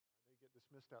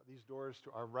dismissed out these doors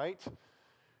to our right.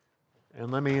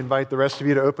 And let me invite the rest of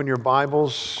you to open your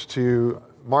Bibles to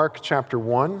Mark chapter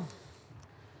 1.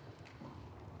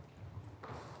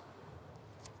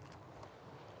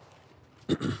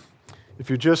 If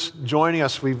you're just joining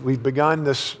us, we've begun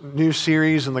this new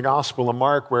series in the Gospel of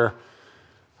Mark where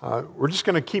we're just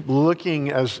going to keep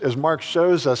looking as Mark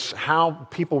shows us how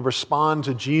people respond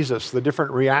to Jesus, the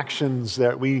different reactions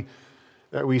that we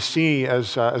see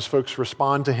as folks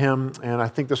respond to him. And I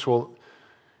think this will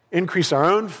increase our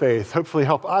own faith, hopefully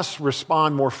help us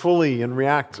respond more fully and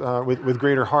react with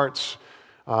greater hearts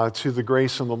to the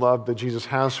grace and the love that Jesus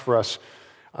has for us.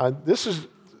 This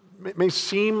may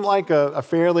seem like a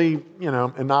fairly,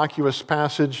 innocuous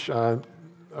passage.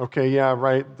 Okay, yeah,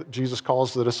 right, Jesus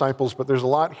calls the disciples, but there's a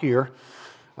lot here.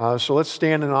 So let's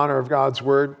stand in honor of God's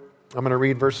word. I'm going to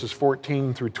read verses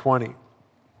 14 through 20.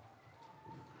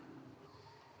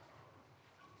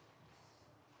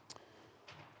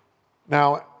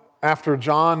 Now, after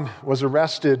John was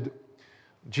arrested,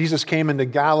 Jesus came into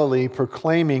Galilee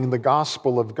proclaiming the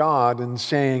gospel of God and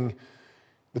saying,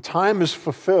 "The time is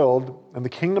fulfilled and the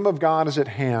kingdom of God is at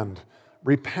hand.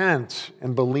 Repent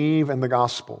and believe in the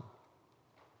gospel."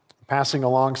 Passing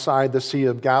alongside the Sea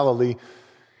of Galilee,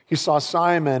 he saw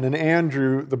Simon and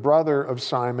Andrew, the brother of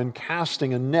Simon,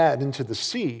 casting a net into the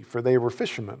sea, for they were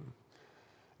fishermen.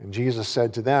 And Jesus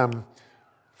said to them,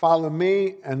 "Follow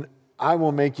me, and I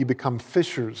will make you become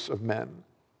fishers of men."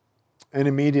 And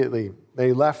immediately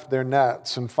they left their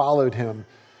nets and followed him.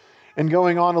 And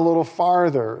going on a little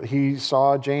farther, he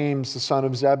saw James, the son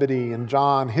of Zebedee, and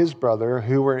John, his brother,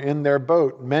 who were in their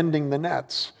boat mending the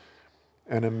nets.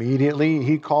 And immediately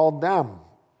he called them,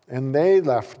 and they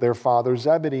left their father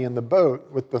Zebedee in the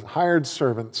boat with the hired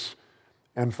servants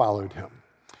and followed him.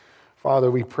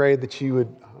 Father, we pray that you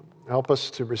would help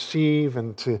us to receive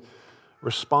and to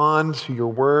respond to your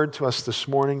word to us this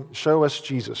morning. Show us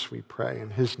Jesus, we pray, in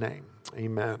his name.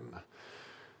 Amen.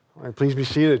 All right, please be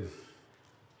seated.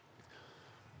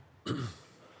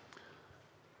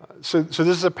 So this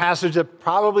is a passage that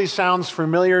probably sounds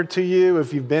familiar to you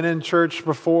if you've been in church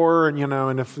before,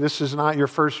 and if this is not your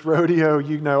first rodeo,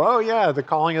 oh yeah, the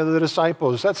calling of the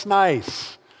disciples. That's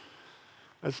nice.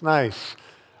 That's nice.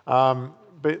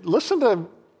 But listen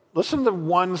to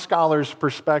one scholar's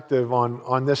perspective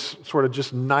on this sort of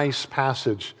just nice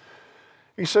passage.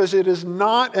 He says, "It is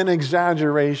not an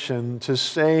exaggeration to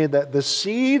say that the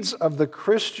seeds of the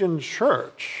Christian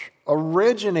church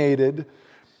originated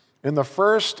in the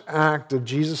first act of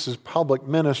Jesus' public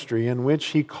ministry, in which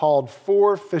he called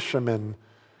 4 fishermen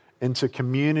into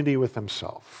community with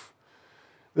himself."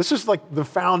 This is like the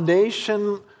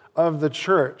foundation of the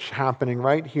church happening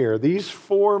right here. These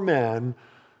 4 men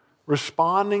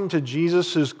responding to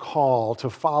Jesus' call to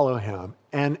follow him.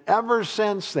 And ever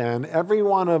since then, every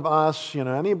one of us,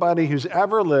 anybody who's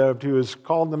ever lived who has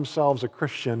called themselves a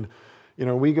Christian,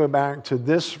 we go back to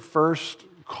this first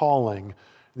calling.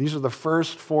 These are the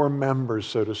first 4 members,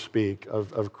 so to speak,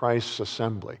 of Christ's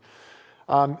assembly.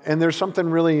 And there's something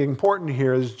really important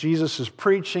here. As Jesus is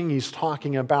preaching, he's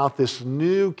talking about this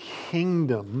new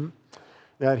kingdom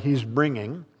that he's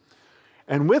bringing.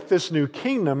 And with this new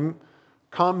kingdom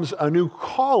comes a new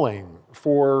calling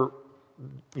for,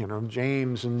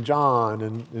 James and John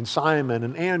and Simon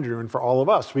and Andrew, and for all of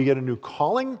us. We get a new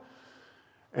calling,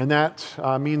 and that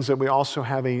means that we also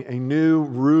have a new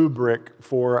rubric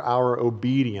for our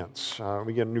obedience.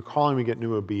 We get a new calling, we get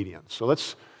new obedience. So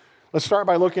let's start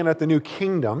by looking at the new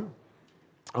kingdom.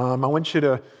 I want you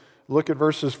to look at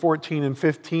verses 14 and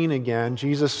 15 again.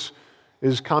 Jesus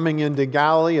is coming into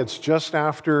Galilee. It's just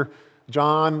after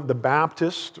John the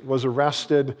Baptist was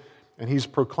arrested, and he's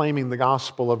proclaiming the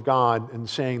gospel of God and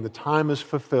saying, "The time is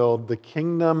fulfilled, the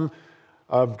kingdom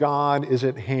of God is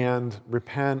at hand.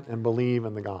 Repent and believe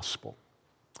in the gospel."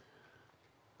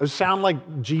 Those sound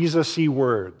like Jesus-y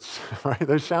words, right?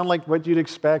 Those sound like what you'd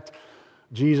expect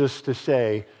Jesus to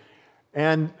say.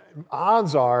 And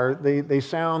odds are they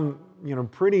sound,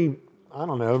 pretty,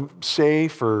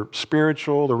 safe or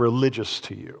spiritual or religious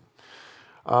to you.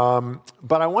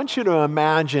 But I want you to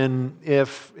imagine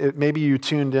if maybe you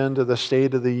tuned into the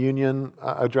State of the Union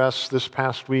address this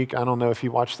past week. I don't know if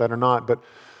you watched that or not, but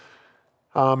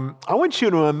I want you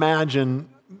to imagine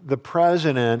the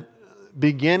president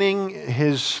beginning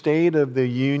his State of the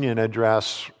Union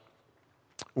address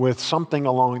with something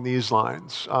along these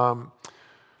lines.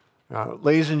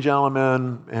 Ladies and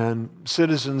gentlemen and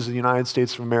citizens of the United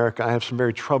States of America, I have some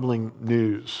very troubling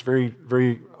news, very,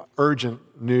 very urgent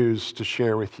news to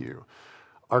share with you.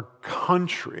 Our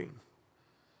country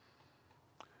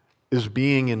is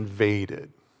being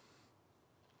invaded.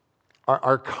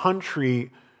 Our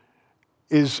country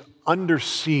is under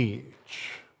siege.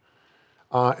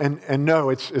 And no,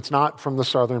 it's not from the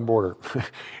southern border.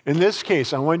 In this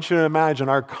case, I want you to imagine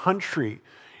our country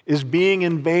is being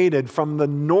invaded from the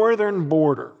northern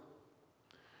border,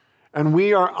 and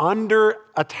we are under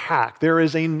attack. There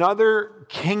is another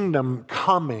kingdom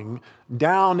coming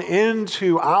down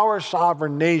into our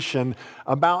sovereign nation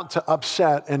about to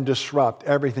upset and disrupt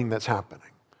everything that's happening.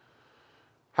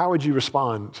 How would you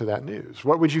respond to that news?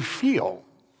 What would you feel?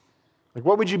 Like,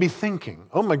 what would you be thinking?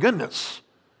 Oh my goodness,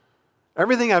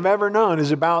 everything I've ever known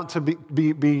is about to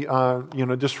be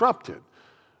disrupted.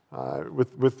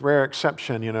 With rare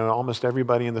exception, almost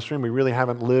everybody in this room, we really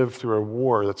haven't lived through a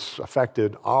war that's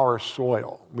affected our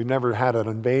soil. We've never had an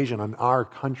invasion on our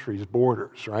country's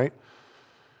borders, right?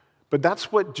 But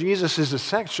that's what Jesus is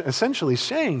essentially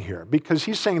saying here, because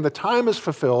he's saying the time is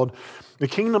fulfilled, the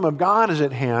kingdom of God is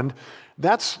at hand.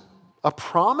 That's a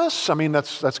promise. I mean,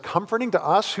 that's comforting to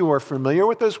us who are familiar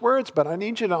with those words, but I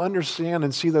need you to understand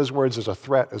and see those words as a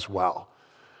threat as well.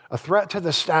 A threat to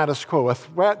the status quo, a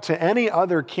threat to any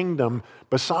other kingdom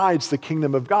besides the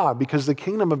kingdom of God, because the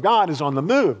kingdom of God is on the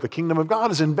move. The kingdom of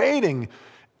God is invading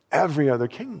every other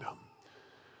kingdom.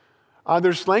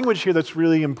 There's language here that's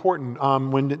really important.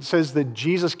 When it says that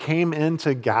Jesus came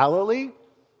into Galilee,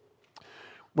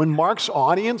 when Mark's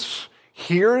audience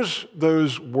hears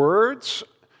those words,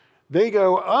 they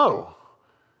go, oh,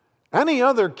 any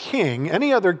other king,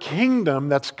 any other kingdom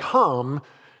that's come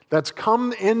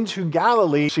into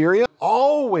Galilee, Syria,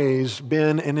 always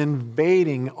been an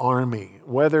invading army,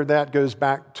 whether that goes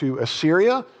back to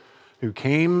Assyria, who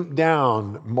came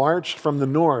down, marched from the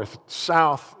north,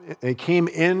 south, they came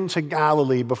into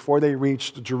Galilee before they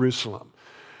reached Jerusalem.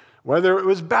 Whether it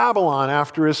was Babylon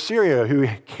after Assyria, who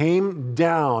came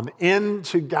down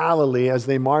into Galilee as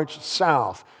they marched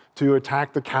south to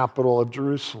attack the capital of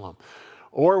Jerusalem.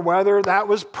 Or whether that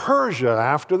was Persia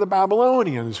after the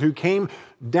Babylonians, who came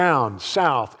down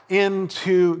south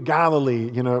into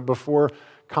Galilee, before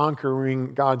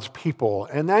conquering God's people.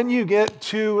 And then you get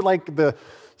to like the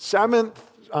 7th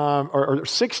or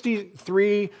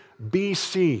 63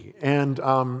 BC, and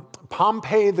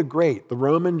Pompey the Great, the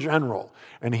Roman general,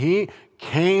 and he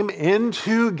came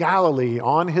into Galilee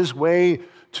on his way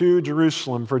to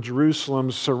Jerusalem for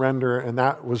Jerusalem's surrender, and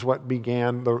that was what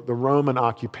began the Roman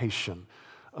occupation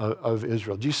of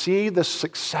Israel. Do you see the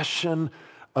succession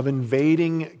of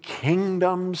invading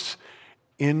kingdoms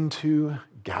into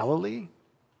Galilee?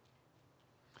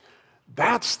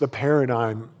 That's the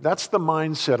paradigm. That's the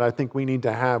mindset I think we need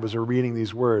to have as we're reading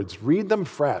these words. Read them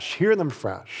fresh, hear them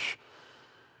fresh.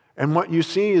 And what you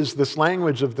see is this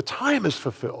language of the time is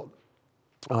fulfilled.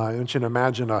 I want you to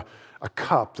imagine a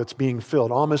cup that's being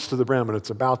filled almost to the brim and it's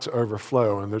about to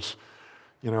overflow. And there's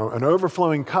an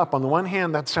overflowing cup. On the one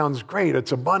hand, that sounds great.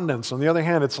 It's abundance. On the other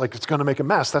hand, it's like it's going to make a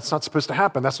mess. That's not supposed to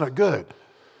happen. That's not good.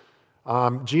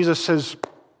 Jesus says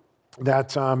that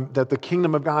the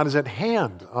kingdom of God is at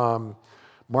hand.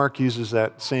 Mark uses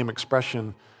that same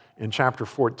expression in chapter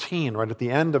 14, right at the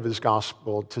end of his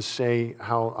gospel, to say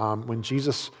how when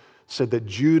Jesus said that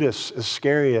Judas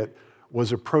Iscariot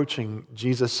was approaching,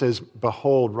 Jesus says,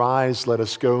 "Behold, rise, let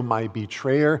us go. My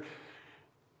betrayer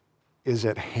is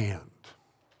at hand."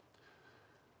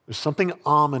 There's something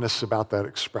ominous about that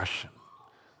expression.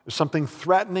 There's something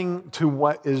threatening to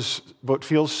what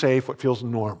feels safe, what feels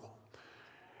normal.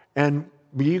 And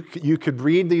you could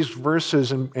read these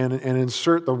verses and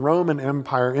insert the Roman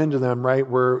Empire into them, right,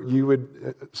 where you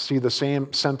would see the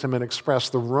same sentiment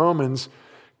expressed. The Romans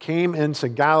came into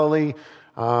Galilee.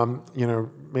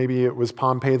 Maybe it was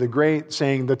Pompey the Great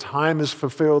saying, the time is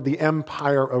fulfilled, the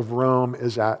empire of Rome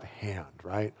is at hand,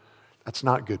 right? That's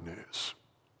not good news.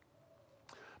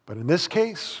 But in this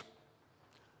case,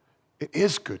 it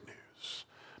is good news,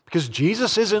 because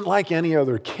Jesus isn't like any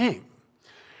other king,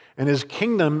 and his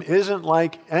kingdom isn't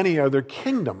like any other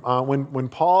kingdom. When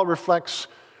Paul reflects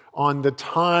on the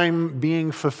time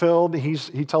being fulfilled,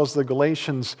 he tells the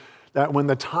Galatians that when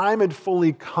the time had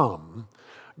fully come,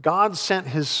 God sent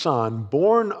his son,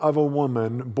 born of a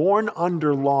woman, born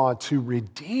under law, to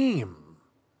redeem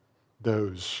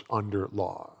those under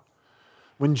law.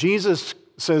 When Jesus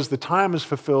says the time is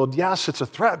fulfilled, yes, it's a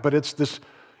threat, but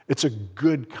it's a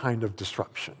good kind of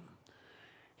disruption.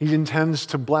 He intends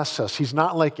to bless us. He's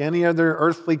not like any other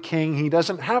earthly king. He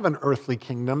doesn't have an earthly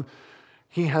kingdom.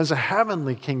 He has a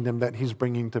heavenly kingdom that he's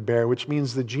bringing to bear, which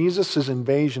means that Jesus'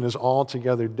 invasion is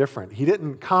altogether different. He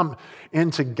didn't come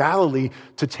into Galilee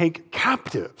to take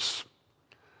captives.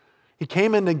 He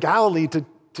came into Galilee to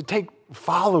take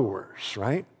followers,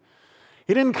 right?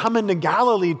 He didn't come into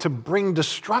Galilee to bring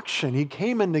destruction. He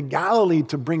came into Galilee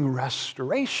to bring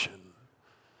restoration.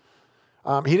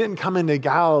 He didn't come into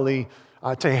Galilee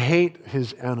to hate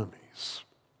his enemies.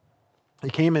 He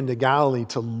came into Galilee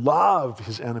to love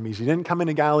his enemies. He didn't come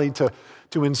into Galilee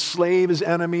to enslave his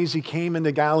enemies. He came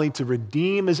into Galilee to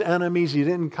redeem his enemies. He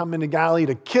didn't come into Galilee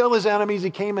to kill his enemies. He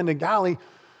came into Galilee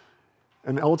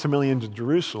and ultimately into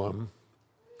Jerusalem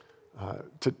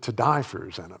to die for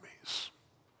his enemies,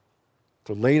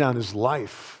 to lay down his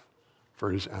life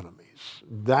for his enemies.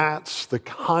 That's the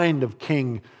kind of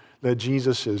king that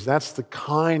Jesus is. That's the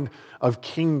kind of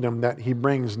kingdom that he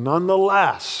brings.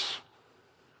 Nonetheless,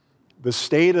 the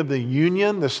state of the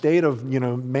union, the state of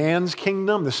man's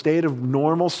kingdom, the state of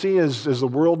normalcy as the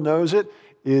world knows it,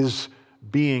 is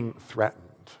being threatened.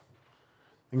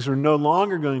 Things are no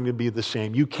longer going to be the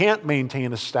same. You can't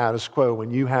maintain a status quo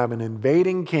when you have an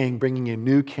invading king bringing a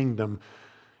new kingdom.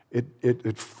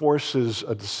 It forces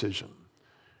a decision.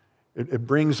 It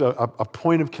brings a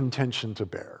point of contention to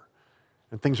bear.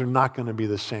 And things are not going to be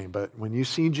the same. But when you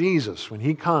see Jesus, when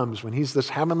he comes, when he's this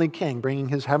heavenly king bringing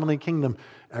his heavenly kingdom,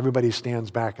 everybody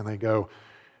stands back and they go,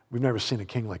 we've never seen a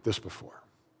king like this before.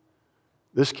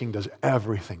 This king does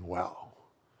everything well.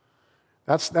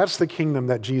 That's the kingdom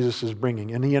that Jesus is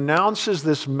bringing. And he announces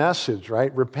this message,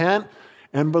 right? Repent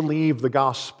and believe the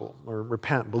gospel, or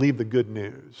repent, believe the good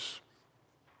news.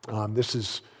 This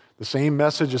is the same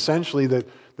message essentially that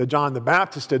John the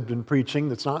Baptist had been preaching.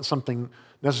 That's not something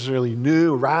necessarily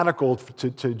new, radical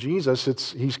to Jesus.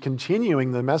 He's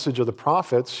continuing the message of the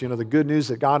prophets, the good news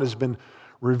that God has been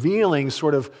revealing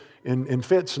sort of in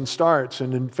fits and starts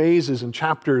and in phases and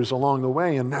chapters along the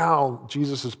way. And now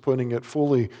Jesus is putting it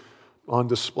fully on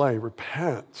display.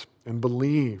 Repent and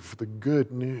believe the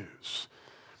good news,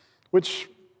 which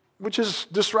is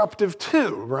disruptive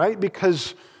too, right?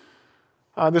 Because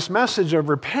this message of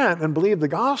repent and believe the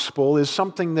gospel is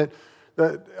something that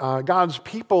God's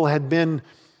people had been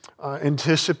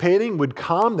anticipating would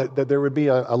come, that there would be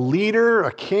a leader,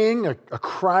 a king, a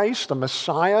Christ, a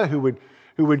Messiah who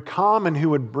would come and who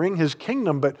would bring his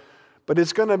kingdom, but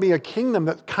it's going to be a kingdom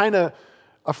that kind of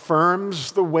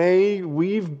affirms the way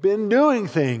we've been doing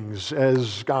things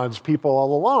as God's people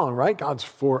all along, right? God's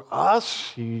for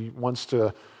us. He wants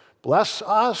to bless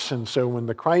us. And so when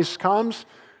the Christ comes,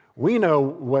 we know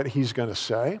what he's going to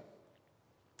say.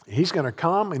 He's going to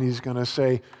come and he's going to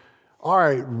say, all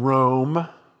right, Rome,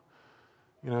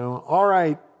 all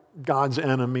right, God's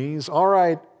enemies, all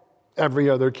right, every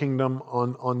other kingdom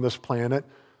on this planet,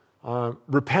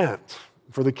 repent,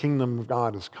 for the kingdom of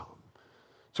God has come.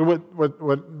 So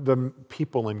what the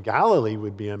people in Galilee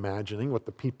would be imagining, what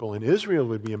the people in Israel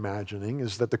would be imagining,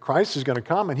 is that the Christ is going to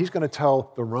come and he's going to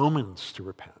tell the Romans to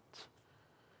repent.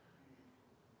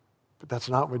 But that's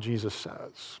not what Jesus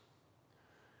says.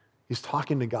 He's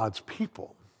talking to God's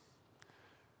people,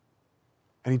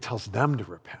 and he tells them to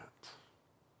repent.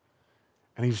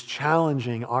 And he's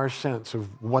challenging our sense of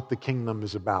what the kingdom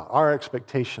is about, our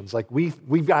expectations. Like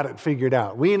we've got it figured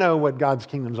out. We know what God's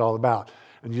kingdom is all about.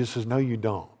 And Jesus says, no, you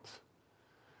don't.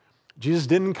 Jesus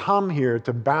didn't come here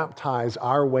to baptize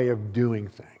our way of doing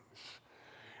things.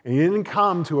 And he didn't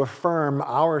come to affirm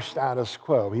our status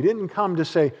quo. He didn't come to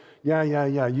say,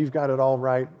 yeah, you've got it all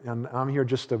right, and I'm here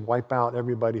just to wipe out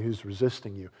everybody who's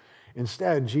resisting you.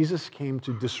 Instead, Jesus came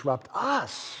to disrupt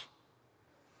us,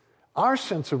 our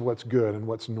sense of what's good and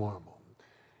what's normal.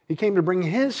 He came to bring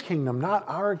his kingdom, not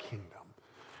our kingdom.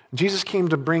 Jesus came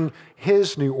to bring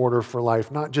his new order for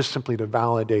life, not just simply to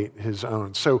validate his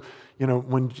own. So,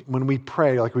 when we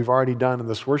pray, like we've already done in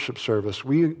this worship service,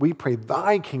 we pray,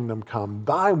 thy kingdom come,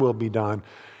 thy will be done.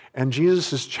 And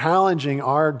Jesus is challenging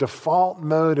our default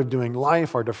mode of doing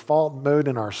life, our default mode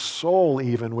in our soul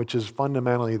even, which is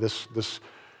fundamentally this,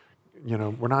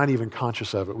 we're not even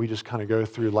conscious of it. We just kind of go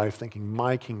through life thinking,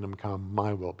 my kingdom come,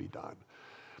 my will be done.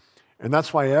 And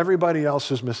that's why everybody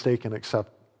else is mistaken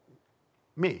except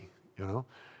me,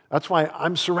 That's why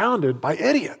I'm surrounded by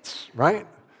idiots, right?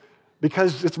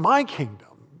 Because it's my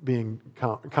kingdom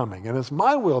coming, and it's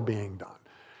my will being done.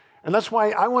 And that's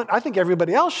why I think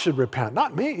everybody else should repent,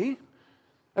 not me.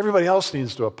 Everybody else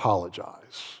needs to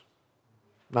apologize,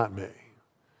 not me.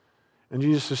 And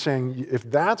Jesus is saying, if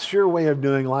that's your way of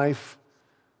doing life,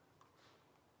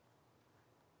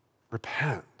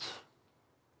 repent.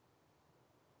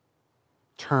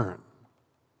 Turn.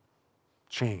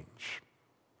 Change.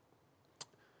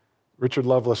 Richard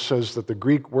Lovelace says that the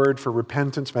Greek word for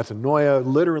repentance, metanoia,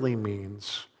 literally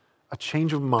means a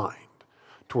change of mind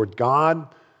toward God,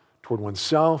 toward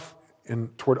oneself,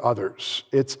 and toward others.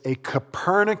 It's a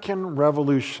Copernican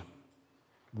revolution,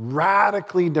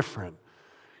 radically different,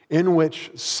 in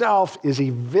which self is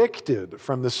evicted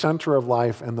from the center of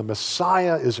life and the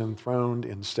Messiah is enthroned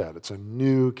instead. It's a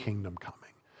new kingdom coming.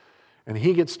 And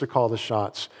he gets to call the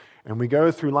shots. And we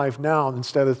go through life now,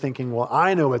 instead of thinking, well,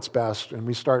 I know what's best, and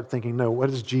we start thinking, no, what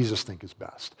does Jesus think is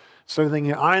best? Instead of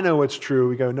thinking, I know what's true,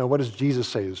 we go, no, what does Jesus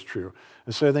say is true?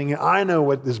 Instead of thinking, I know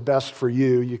what is best for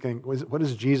you, you think, what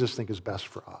does Jesus think is best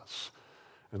for us?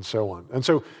 And so on. And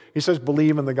so he says,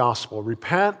 believe in the gospel.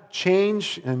 Repent,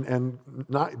 change, and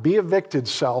not be evicted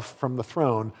self from the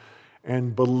throne,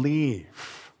 and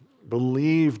believe.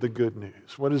 Believe the good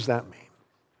news. What does that mean?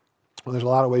 Well, there's a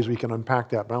lot of ways we can unpack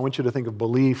that, but I want you to think of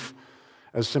belief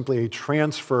as simply a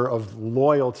transfer of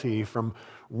loyalty from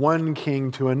one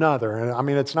king to another. And I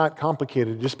mean, it's not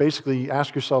complicated. Just basically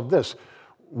ask yourself this: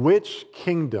 which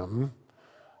kingdom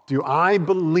do I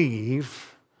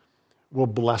believe will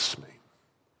bless me?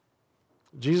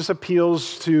 Jesus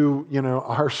appeals to,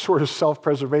 our sort of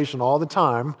self-preservation all the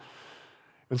time.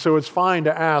 And so it's fine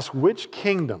to ask, which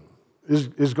kingdom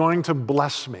is going to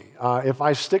bless me? If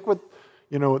I stick with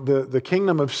the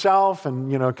kingdom of self and,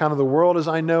 kind of the world as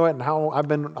I know it and how I've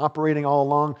been operating all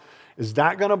along, is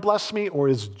that going to bless me, or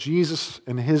is Jesus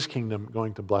and his kingdom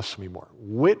going to bless me more?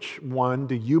 Which one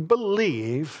do you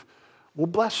believe will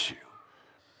bless you?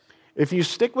 If you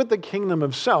stick with the kingdom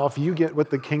of self, you get what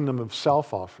the kingdom of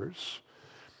self offers.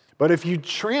 But if you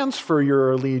transfer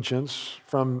your allegiance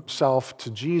from self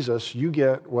to Jesus, you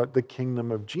get what the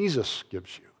kingdom of Jesus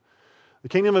gives you. The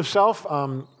kingdom of self,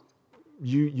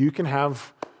 you can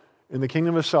have, in the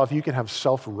kingdom of self, you can have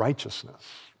self-righteousness.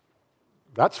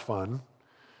 That's fun.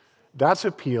 That's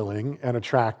appealing and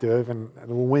attractive, and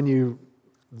will win you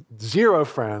zero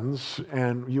friends,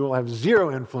 and you will have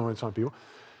zero influence on people.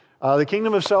 The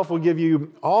kingdom of self will give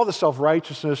you all the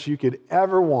self-righteousness you could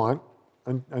ever want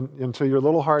until your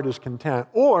little heart is content.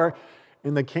 Or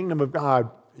in the kingdom of God,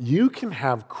 you can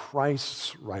have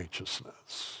Christ's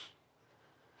righteousness.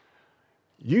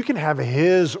 You can have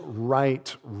his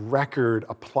right record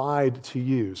applied to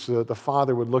you so that the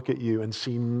Father would look at you and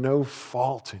see no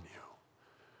fault in you.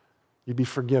 You'd be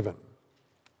forgiven.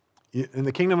 In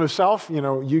the kingdom of self,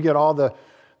 you get all the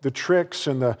tricks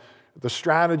and the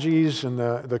strategies and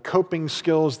the coping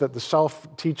skills that the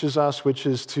self teaches us, which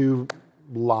is to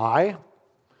lie,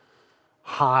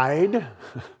 hide,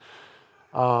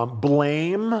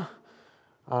 blame,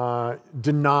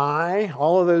 deny,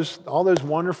 all those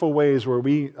wonderful ways where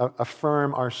we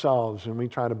affirm ourselves and we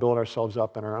try to build ourselves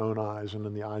up in our own eyes and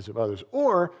in the eyes of others.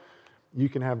 Or you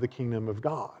can have the kingdom of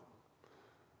God,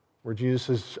 where Jesus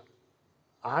says,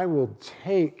 I will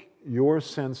take your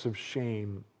sense of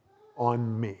shame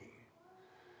on me.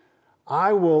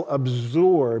 I will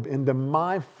absorb into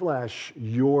my flesh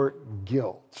your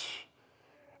guilt.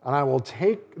 And I will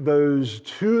take those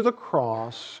to the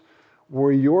cross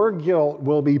where your guilt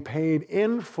will be paid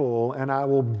in full, and I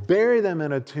will bury them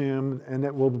in a tomb, and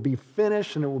it will be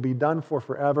finished, and it will be done for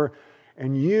forever.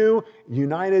 And you,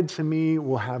 united to me,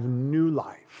 will have new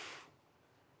life.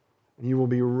 And you will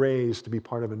be raised to be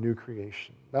part of a new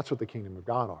creation. That's what the kingdom of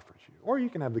God offers you. Or you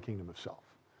can have the kingdom of self.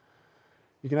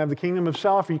 You can have the kingdom of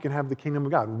self, or you can have the kingdom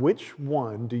of God. Which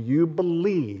one do you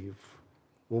believe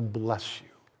will bless you?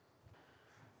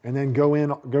 And then go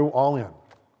all in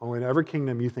on whatever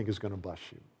kingdom you think is going to bless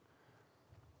you.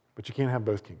 But you can't have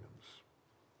both kingdoms.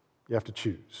 You have to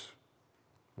choose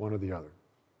one or the other.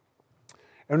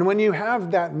 And when you have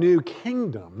that new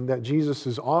kingdom that Jesus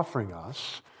is offering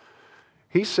us,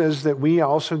 he says that we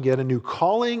also get a new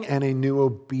calling and a new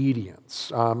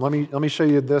obedience. Let me show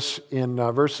you this in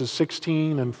verses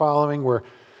 16 and following, where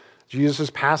Jesus is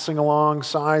passing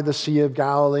alongside the Sea of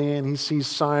Galilee, and he sees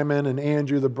Simon and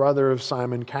Andrew, the brother of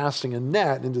Simon, casting a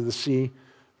net into the sea,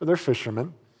 for they're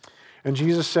fishermen. And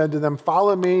Jesus said to them,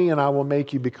 follow me, and I will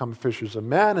make you become fishers of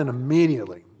men. And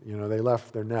immediately, they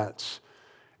left their nets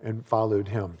and followed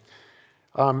him.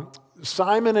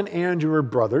 Simon and Andrew are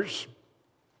brothers.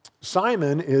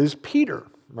 Simon is Peter,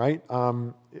 right?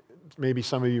 Maybe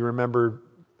some of you remember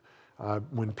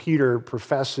when Peter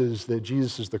professes that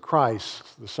Jesus is the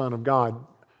Christ, the Son of God.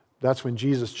 That's when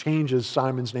Jesus changes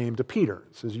Simon's name to Peter.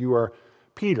 He says, you are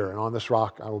Peter, and on this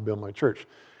rock I will build my church.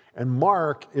 And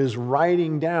Mark is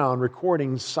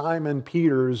recording Simon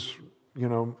Peter's,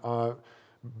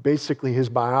 basically his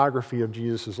biography of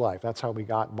Jesus' life. That's how we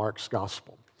got Mark's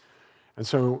gospel. And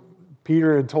so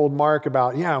Peter had told Mark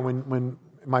about, when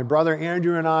my brother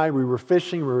Andrew and I, we were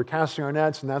fishing, we were casting our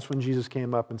nets, and that's when Jesus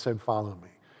came up and said, follow me.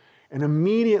 And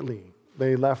immediately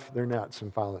they left their nets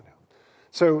and followed him.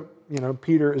 So,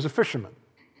 Peter is a fisherman.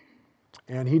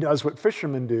 And he does what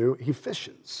fishermen do. He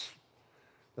fishes.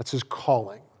 That's his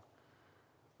calling.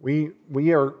 We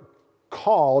are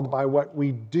called by what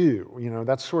we do.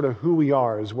 That's sort of who we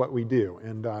are, is what we do.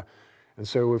 And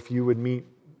so if you would meet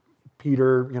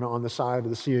Peter, on the side of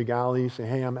the Sea of Galilee, say,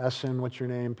 hey, I'm Essen, what's your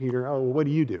name, Peter? Oh, well, what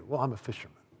do you do? Well, I'm a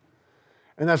fisherman.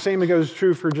 And that same goes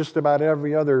true for just about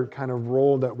every other kind of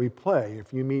role that we play.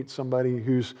 If you meet somebody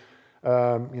who's,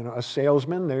 a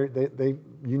salesman, they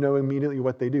immediately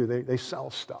what they do. They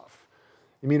sell stuff.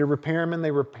 You meet a repairman,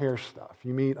 they repair stuff.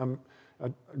 You meet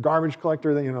a garbage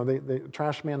collector, they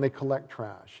trash man, they collect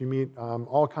trash. You meet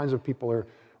all kinds of people are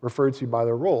referred to by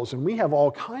their roles. And we have all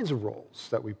kinds of roles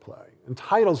that we play and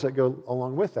titles that go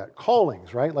along with that.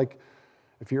 Callings, right? Like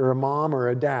if you're a mom or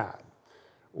a dad,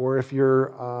 or if you're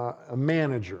a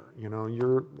manager,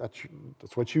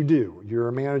 that's what you do. You're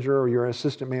a manager, or you're an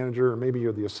assistant manager, or maybe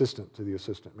you're the assistant to the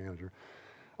assistant manager.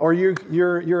 Or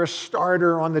you're a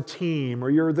starter on the team, or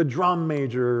you're the drum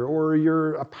major, or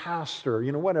you're a pastor,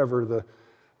 whatever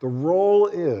the role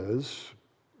is,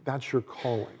 that's your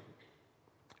calling.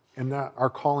 And that our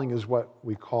calling is what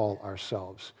we call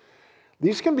ourselves.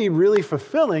 These can be really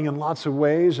fulfilling in lots of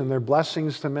ways, and they're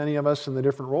blessings to many of us in the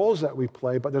different roles that we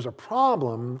play, but there's a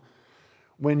problem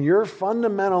when your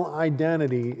fundamental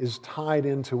identity is tied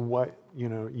into what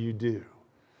you do.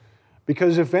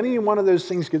 Because if any one of those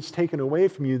things gets taken away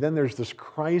from you, then there's this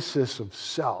crisis of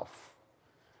self.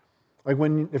 Like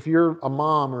if you're a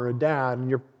mom or a dad and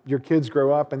your kids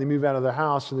grow up and they move out of the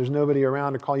house and there's nobody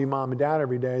around to call you mom and dad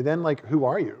every day, then who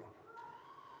are you?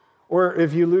 Or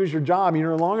if you lose your job,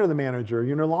 you're no longer the manager,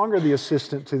 you're no longer the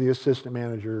assistant to the assistant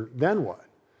manager, then what?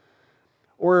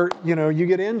 Or, you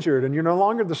get injured and you're no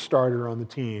longer the starter on the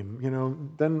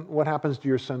team, then what happens to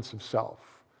your sense of self?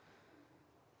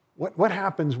 What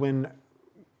happens when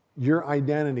your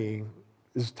identity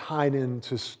is tied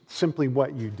into simply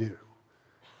what you do?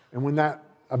 And when that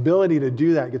ability to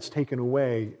do that gets taken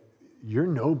away, you're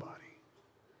nobody.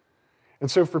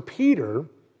 And so for Peter,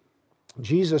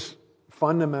 Jesus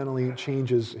fundamentally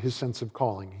changes his sense of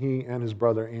calling, he and his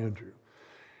brother Andrew.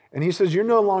 And he says, you're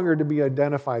no longer to be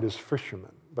identified as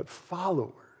fishermen, but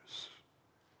followers.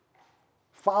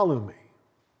 Follow me,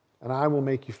 and I will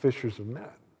make you fishers of men.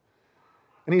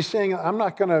 And he's saying, I'm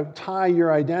not going to tie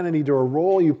your identity to a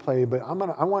role you play, but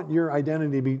I want your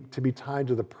identity to be tied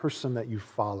to the person that you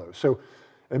follow. So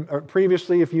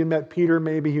previously, if you met Peter,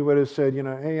 maybe he would have said,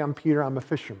 hey, I'm Peter, I'm a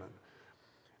fisherman.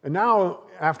 And now,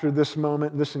 after this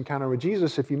moment, this encounter with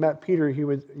Jesus, if you met Peter,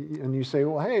 and you say,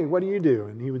 well, hey, what do you do?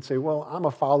 And he would say, well, I'm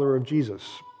a follower of Jesus,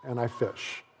 and I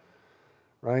fish,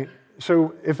 right?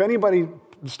 So if anybody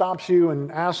stops you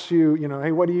and asks you,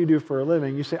 hey, what do you do for a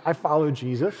living? You say, I follow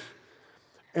Jesus,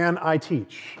 and I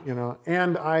teach,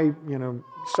 and I,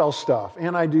 sell stuff,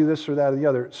 and I do this or that or the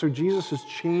other. So Jesus is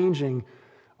changing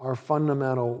our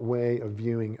fundamental way of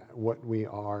viewing what we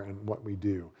are and what we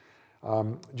do.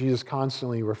 Jesus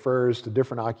constantly refers to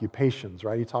different occupations,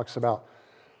 right? He talks about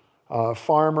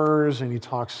farmers, and he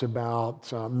talks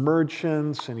about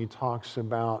merchants, and he talks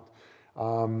about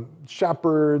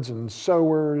shepherds and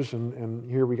sowers,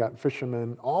 and here we got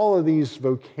fishermen. All of these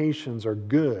vocations are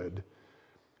good,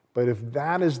 but if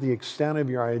that is the extent of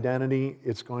your identity,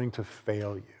 it's going to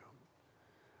fail you.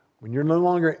 When you're no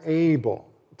longer able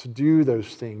to do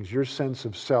those things, your sense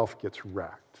of self gets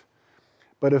wrecked.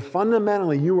 But if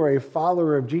fundamentally you are a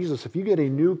follower of Jesus, if you get a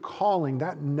new calling,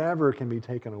 that never can be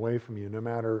taken away from you, no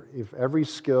matter if every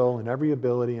skill and every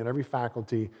ability and every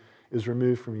faculty is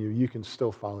removed from you, you can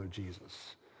still follow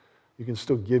Jesus. You can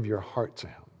still give your heart to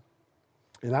him.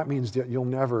 And that means that you'll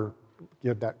never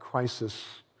get that crisis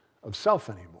of self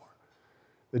anymore,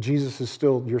 that Jesus is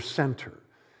still your center.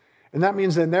 And that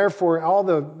means that therefore all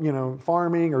the,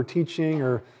 farming or teaching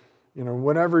or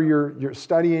whatever you're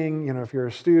studying, if you're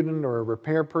a student or a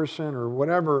repair person or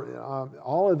whatever,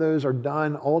 all of those are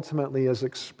done ultimately as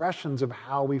expressions of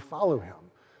how we follow him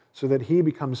so that he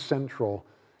becomes central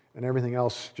and everything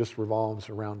else just revolves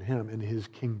around him and his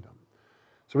kingdom.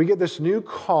 So we get this new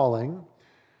calling.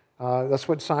 That's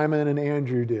what Simon and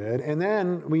Andrew did. And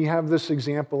then we have this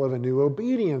example of a new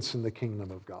obedience in the kingdom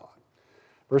of God.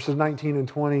 Verses 19 and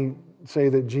 20 say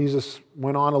that Jesus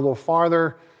went on a little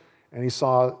farther, and he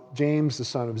saw James, the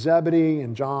son of Zebedee,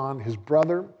 and John, his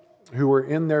brother, who were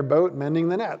in their boat mending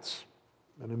the nets.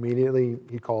 And immediately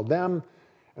he called them,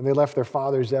 and they left their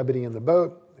father Zebedee in the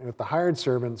boat and with the hired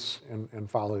servants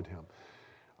and followed him.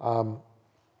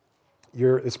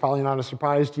 It's probably not a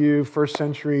surprise to you, first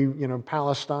century,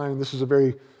 Palestine, this is a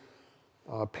very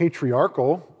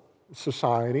patriarchal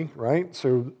society, right?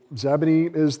 So Zebedee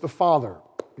is the father.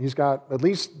 He's got at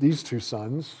least these two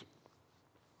sons.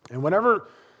 And whatever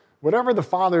the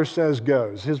father says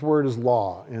goes. His word is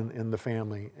law in the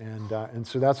family. And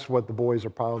so that's what the boys are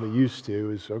probably used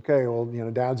to is, okay, well,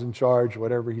 dad's in charge.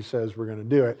 Whatever he says, we're going to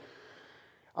do it.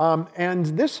 And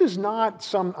this is not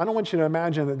I don't want you to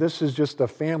imagine that this is just a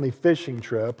family fishing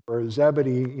trip where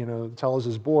Zebedee, tells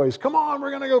his boys, come on, we're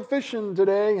going to go fishing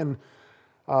today, and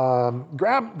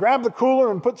grab the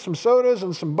cooler and put some sodas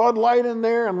and some Bud Light in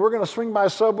there, and we're going to swing by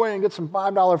Subway and get some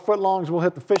 $5 footlongs. We'll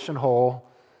hit the fishing hole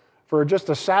for just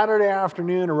a Saturday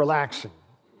afternoon of relaxing.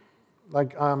 I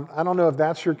don't know if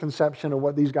that's your conception of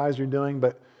what these guys are doing,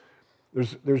 but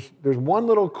there's one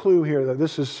little clue here that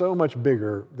this is so much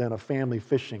bigger than a family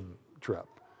fishing trip.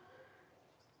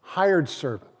 Hired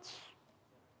servants.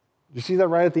 You see that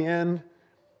right at the end?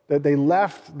 That they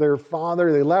left their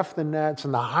father, they left the nets,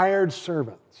 and the hired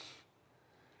servants.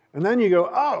 And then you go,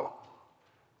 oh,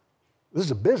 this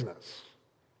is a business.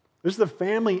 This is the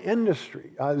family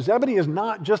industry. Zebedee is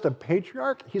not just a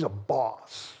patriarch, he's a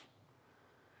boss.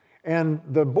 And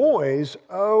the boys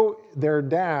owe their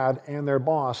dad and their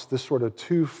boss this sort of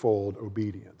twofold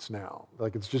obedience now.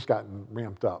 It's just gotten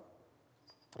ramped up.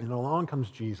 And along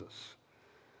comes Jesus.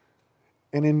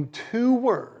 And in 2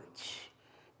 words,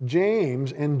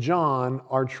 James and John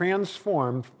are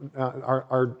transformed,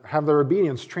 have their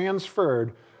obedience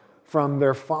transferred from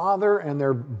their father and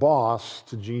their boss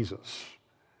to Jesus.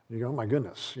 You go, oh my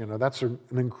goodness, that's an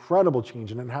incredible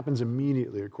change, and it happens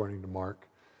immediately according to Mark.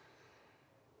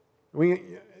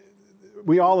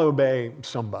 We all obey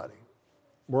somebody.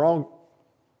 We're all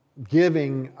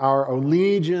giving our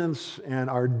allegiance and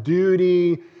our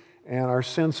duty and our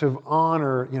sense of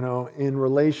honor, in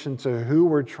relation to who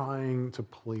we're trying to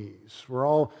please. We're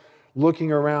all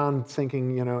looking around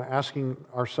thinking, asking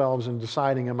ourselves and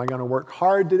deciding, am I going to work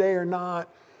hard today or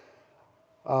not?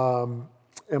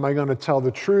 Am I going to tell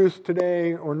the truth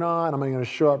today or not? Am I going to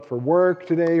show up for work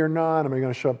today or not? Am I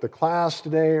going to show up to class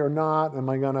today or not? Am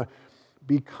I going to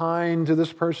be kind to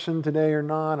this person today or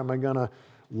not? Am I going to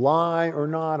lie or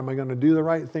not? Am I going to do the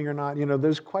right thing or not?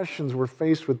 Those questions, we're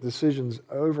faced with decisions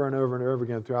over and over and over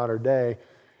again throughout our day.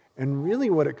 And really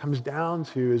what it comes down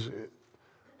to is,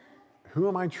 who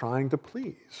am I trying to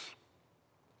please?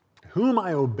 Who am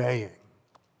I obeying?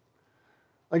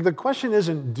 The question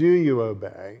isn't, do you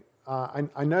obey?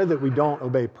 I know that we don't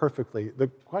obey perfectly. The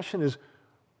question is,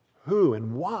 who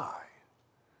and why?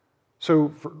 So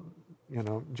for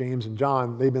James and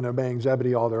John, they've been obeying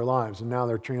Zebedee all their lives, and now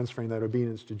they're transferring that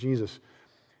obedience to Jesus.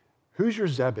 Who's your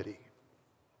Zebedee?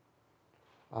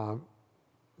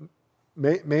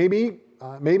 Maybe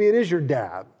it is your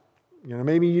dad.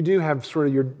 Maybe you do have sort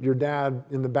of your dad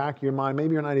in the back of your mind.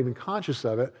 Maybe you're not even conscious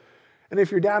of it. And if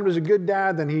your dad was a good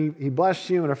dad, then he blessed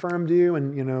you and affirmed you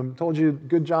and, told you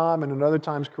good job, and at other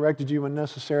times corrected you when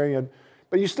necessary.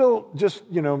 But you still just,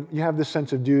 you have this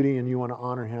sense of duty and you want to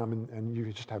honor him, and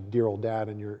you just have dear old dad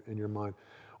in your mind.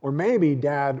 Or maybe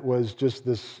dad was just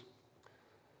this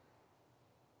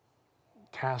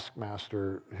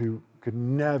taskmaster who could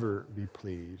never be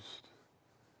pleased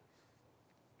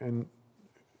and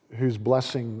whose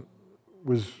blessing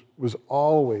was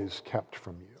always kept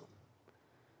from you.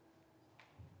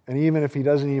 And even if he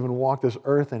doesn't even walk this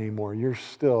earth anymore, you're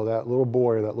still, that little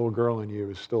boy or that little girl in you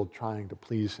is still trying to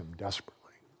please him desperately.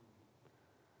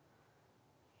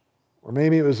 Or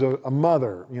maybe it was a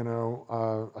mother,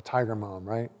 a tiger mom,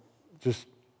 right? Just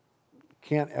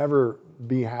can't ever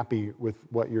be happy with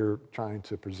what you're trying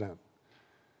to present.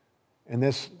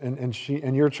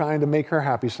 And you're trying to make her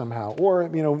happy somehow. Or,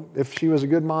 if she was a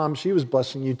good mom, she was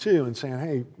blessing you too and saying,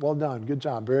 hey, well done, good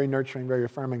job, very nurturing, very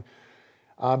affirming.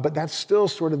 But that's still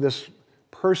sort of this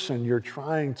person you're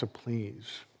trying to please.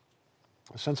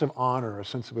 A sense of honor, a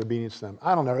sense of obedience to them.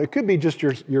 I don't know. It could be just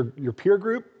your peer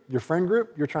group, your friend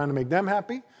group. You're trying to make them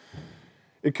happy.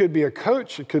 It could be a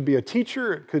coach. It could be a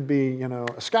teacher. It could be, a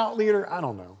scout leader. I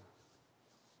don't know.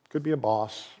 It could be a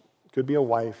boss. It could be a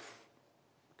wife.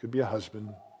 It could be a husband.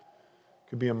 It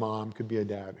could be a mom. It could be a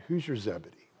dad. Who's your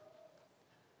Zebedee?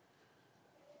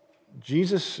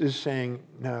 Jesus is saying,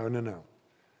 no.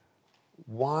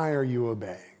 Why are you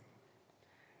obeying?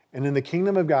 And in the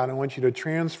kingdom of God, I want you to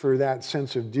transfer that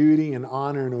sense of duty and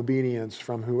honor and obedience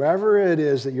from whoever it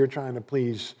is that you're trying to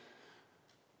please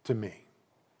to me.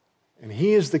 And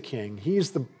he is the king.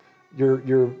 He's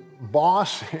your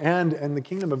boss, and in the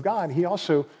kingdom of God, he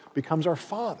also becomes our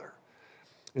father.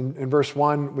 In verse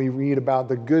 1, we read about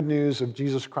the good news of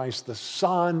Jesus Christ, the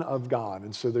Son of God.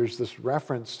 And so there's this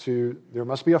reference to there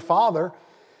must be a father.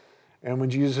 And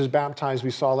when Jesus is baptized, we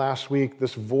saw last week,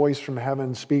 this voice from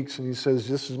heaven speaks and he says,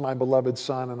 this is my beloved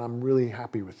son and I'm really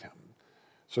happy with him.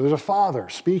 So there's a father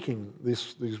speaking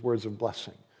these words of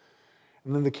blessing.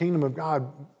 And in the kingdom of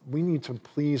God, we need to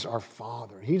please our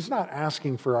Father. He's not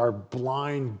asking for our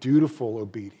blind, dutiful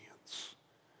obedience.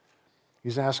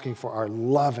 He's asking for our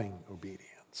loving obedience.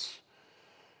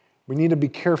 we need to be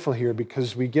careful here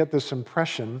because we get this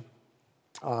impression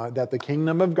that the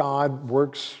kingdom of God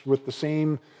works with the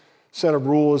same set of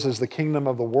rules as the kingdom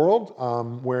of the world,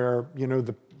 where,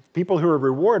 the people who are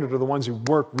rewarded are the ones who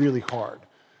work really hard.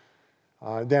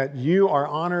 That you are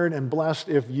honored and blessed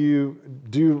if you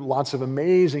do lots of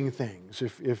amazing things,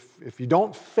 if you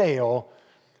don't fail,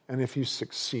 and if you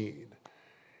succeed.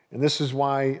 And this is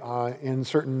why in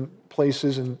certain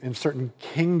places, in certain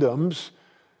kingdoms,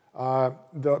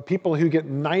 the people who get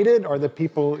knighted are the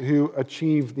people who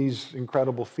achieve these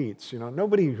incredible feats.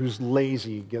 Nobody who's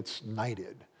lazy gets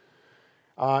knighted.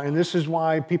 And this is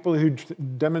why people who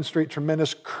demonstrate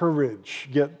tremendous courage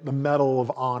get the Medal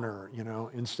of Honor,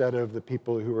 instead of the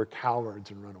people who are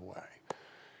cowards and run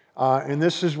away. And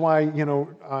this is why,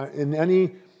 in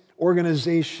any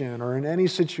organization or in any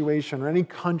situation or any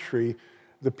country,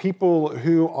 the people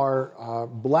who are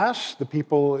blessed, the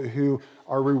people who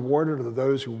are rewarded are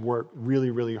those who work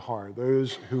really, really hard,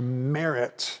 those who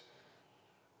merit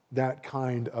that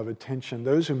kind of attention,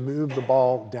 those who move the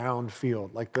ball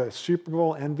downfield. Like the Super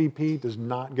Bowl MVP does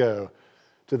not go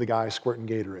to the guy squirting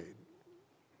Gatorade,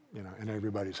 in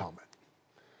everybody's helmet.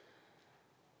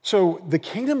 So the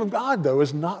kingdom of God, though,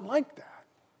 is not like that.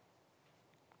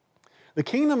 The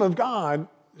kingdom of God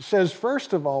says,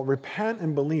 first of all, repent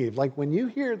and believe. Like when you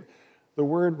hear the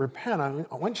word repent,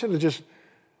 I want you to just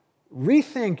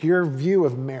rethink your view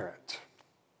of merit.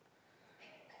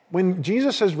 When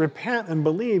Jesus says repent and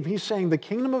believe, he's saying the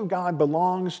kingdom of God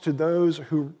belongs to those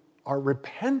who are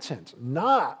repentant,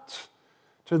 not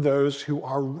to those who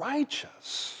are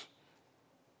righteous.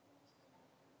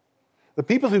 The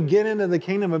people who get into the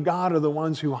kingdom of God are the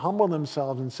ones who humble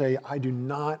themselves and say, I do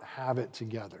not have it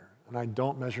together and I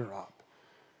don't measure up.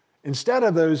 Instead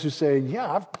of those who say,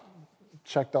 yeah, I've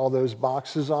checked all those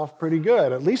boxes off pretty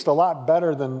good, at least a lot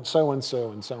better than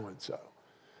so-and-so and so-and-so.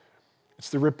 It's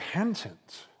the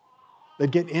repentant that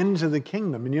get into the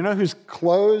kingdom. And you know who's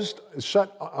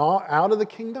shut out of the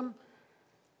kingdom?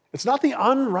 It's not the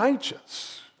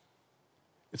unrighteous.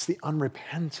 It's the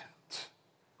unrepentant.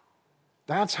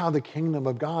 That's how the kingdom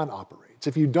of God operates.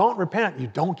 If you don't repent, you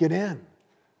don't get in.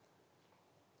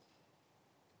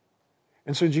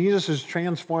 And so Jesus is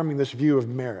transforming this view of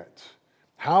merit,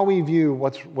 how we view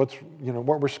what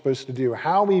we're supposed to do,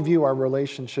 how we view our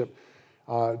relationship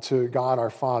to God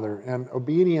our Father. And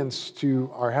obedience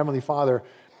to our Heavenly Father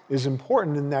is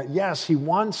important in that, yes, He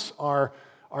wants our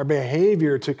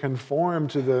behavior to conform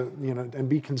to and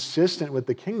be consistent with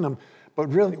the kingdom, but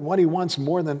really what He wants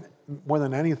more than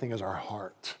anything is our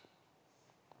heart.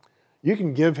 You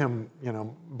can give Him,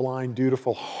 blind,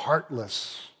 dutiful,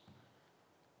 heartless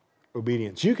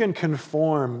obedience. You can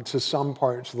conform to some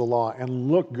parts of the law and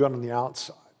look good on the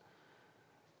outside,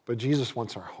 but Jesus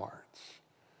wants our hearts.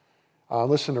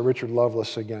 Listen to Richard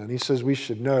Lovelace again. He says we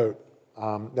should note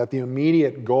that the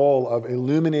immediate goal of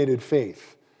illuminated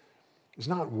faith is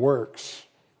not works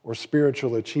or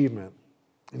spiritual achievement.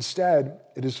 Instead,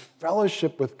 it is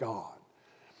fellowship with God.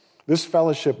 This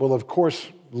fellowship will, of course,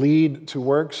 lead to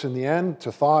works in the end,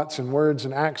 to thoughts and words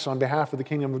and acts on behalf of the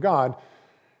kingdom of God.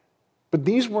 But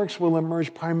these works will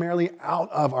emerge primarily out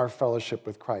of our fellowship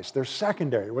with Christ. They're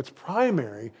secondary. What's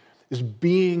primary is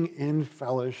being in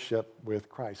fellowship with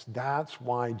Christ. That's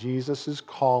why Jesus is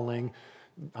calling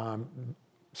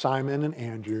Simon and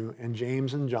Andrew and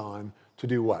James and John to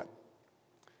do what?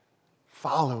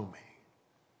 Follow me,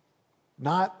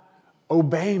 not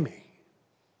obey me.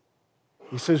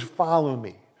 He says, follow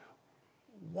me,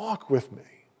 walk with me,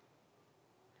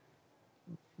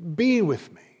 be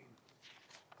with me,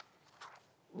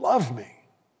 love me,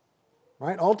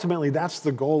 right? Ultimately, that's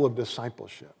the goal of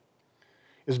discipleship,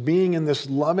 is being in this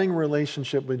loving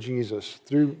relationship with Jesus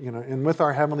through, and with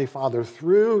our Heavenly Father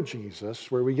through Jesus,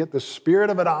 where we get the spirit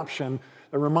of adoption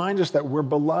that reminds us that we're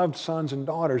beloved sons and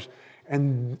daughters.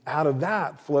 And out of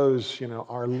that flows,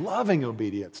 our loving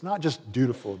obedience, not just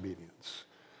dutiful obedience,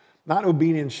 not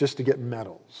obedience just to get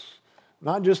medals,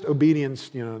 not just obedience,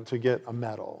 to get a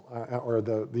medal or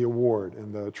the award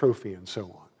and the trophy and so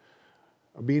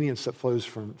on. Obedience that flows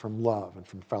from love and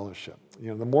from fellowship.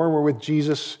 The more we're with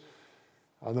Jesus,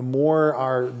 the more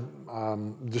our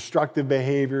destructive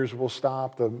behaviors will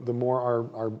stop, the more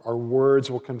our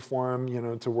words will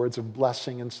conform, to words of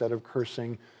blessing instead of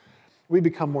cursing. We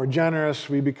become more generous,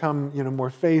 we become, more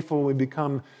faithful, we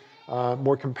become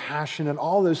more compassionate.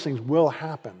 All those things will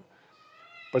happen,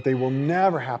 but they will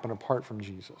never happen apart from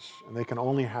Jesus, and they can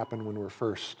only happen when we're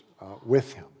first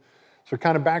with Him. So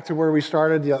kind of back to where we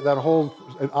started, that whole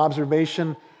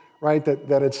observation, right,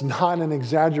 that it's not an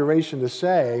exaggeration to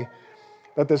say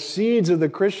that the seeds of the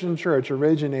Christian church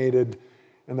originated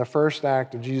in the first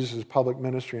act of Jesus' public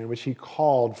ministry, in which he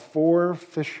called 4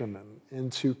 fishermen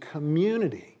into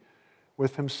community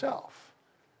with himself.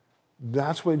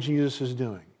 That's what Jesus is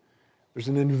doing. There's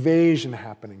an invasion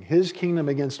happening, his kingdom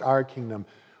against our kingdom.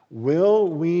 Will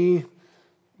we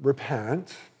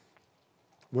repent?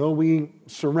 Will we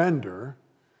surrender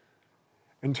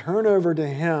and turn over to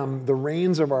him the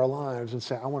reins of our lives and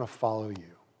say, I want to follow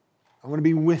you. I want to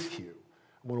be with you.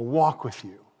 I want to walk with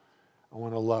you. I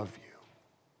want to love you.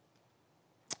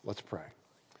 Let's pray.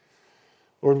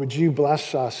 Lord, would you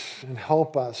bless us and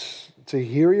help us to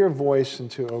hear your voice and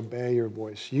to obey your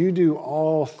voice. You do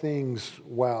all things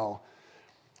well,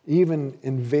 even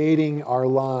invading our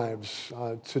lives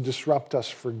to disrupt us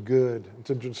for good, and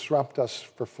to disrupt us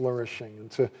for flourishing,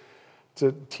 and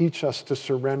to teach us to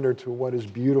surrender to what is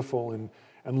beautiful and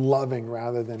loving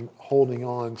rather than holding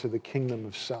on to the kingdom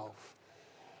of self.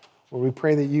 Lord, we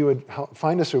pray that you would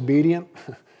find us obedient,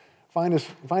 find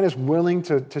us willing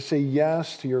to say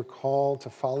yes to your call to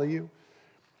follow you.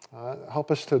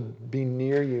 Help us to be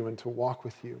near you and to walk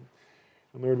with you.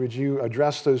 And Lord, would you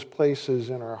address those places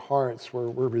in our hearts where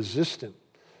we're resistant,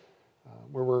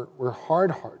 where we're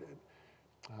hard-hearted,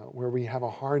 where we have a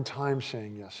hard time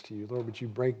saying yes to you. Lord, would you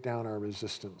break down our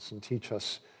resistance and teach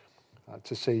us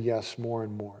to say yes more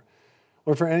and more.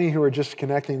 Lord, for any who are just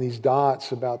connecting these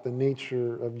dots about the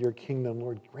nature of your kingdom,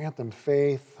 Lord, grant them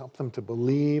faith, help them to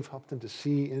believe, help them to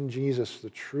see in Jesus the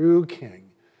true King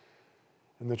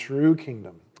and the true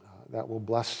kingdom that will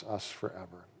bless us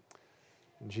forever.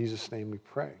 In Jesus' name we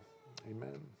pray.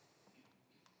 Amen.